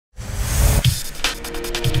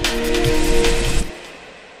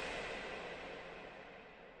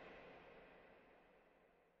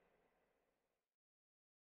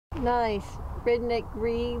Nice. Redneck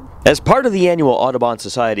grebe. As part of the annual Audubon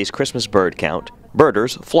Society's Christmas bird count,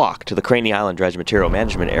 birders flock to the Craney Island Dredge material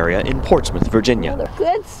management area in Portsmouth, Virginia.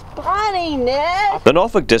 Good spotting, Nat! The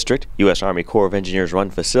Norfolk District, U.S. Army Corps of Engineers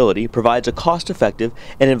run facility provides a cost-effective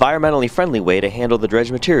and environmentally friendly way to handle the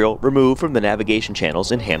dredge material removed from the navigation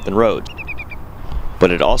channels in Hampton Roads.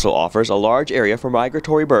 But it also offers a large area for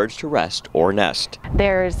migratory birds to rest or nest.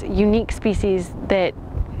 There's unique species that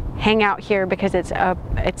hang out here because it's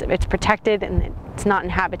protected and it's not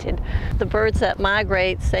inhabited. The birds that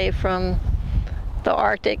migrate, say from the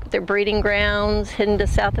Arctic, their breeding grounds, hidden to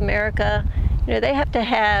South America, you know, they have to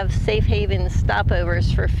have safe haven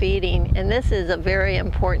stopovers for feeding, and this is a very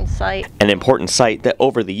important site. An important site that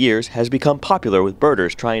over the years has become popular with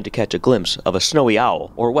birders trying to catch a glimpse of a snowy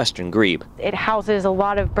owl or western grebe. It houses a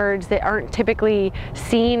lot of birds that aren't typically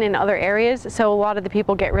seen in other areas, so a lot of the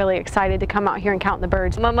people get really excited to come out here and count the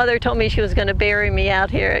birds. My mother told me she was going to bury me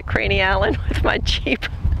out here at Craney Island with my Jeep.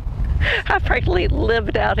 I practically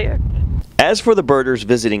lived out here. As for the birders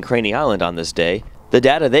visiting Craney Island on this day, the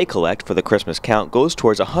data they collect for the Christmas count goes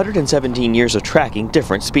towards 117 years of tracking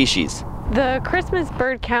different species. The Christmas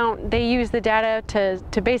bird count, they use the data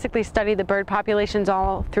to basically study the bird populations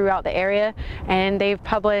all throughout the area, and they've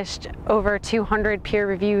published over 200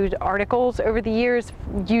 peer-reviewed articles over the years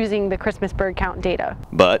using the Christmas bird count data.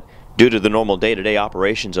 But due to the normal day-to-day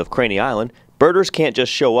operations of Craney Island, birders can't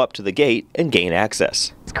just show up to the gate and gain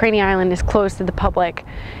access. Craney Island is closed to the public.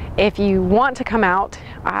 If you want to come out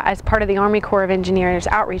as part of the Army Corps of Engineers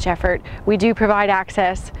outreach effort, we do provide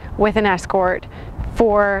access with an escort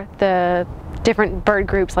for the different bird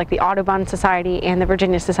groups like the Audubon Society and the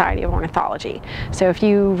Virginia Society of Ornithology. So if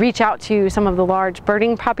you reach out to some of the large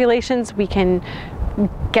birding populations, we can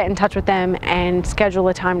get in touch with them and schedule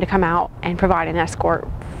a time to come out and provide an escort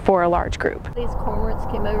for a large group. These cormorants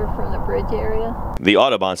came over from the bridge area. The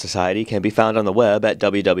Audubon Society can be found on the web at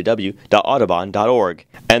www.audubon.org,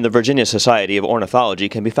 and the Virginia Society of Ornithology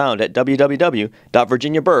can be found at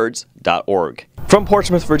www.virginiabirds.org. From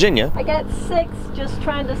Portsmouth, Virginia, I got 6 just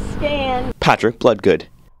trying to scan. Patrick Bloodgood.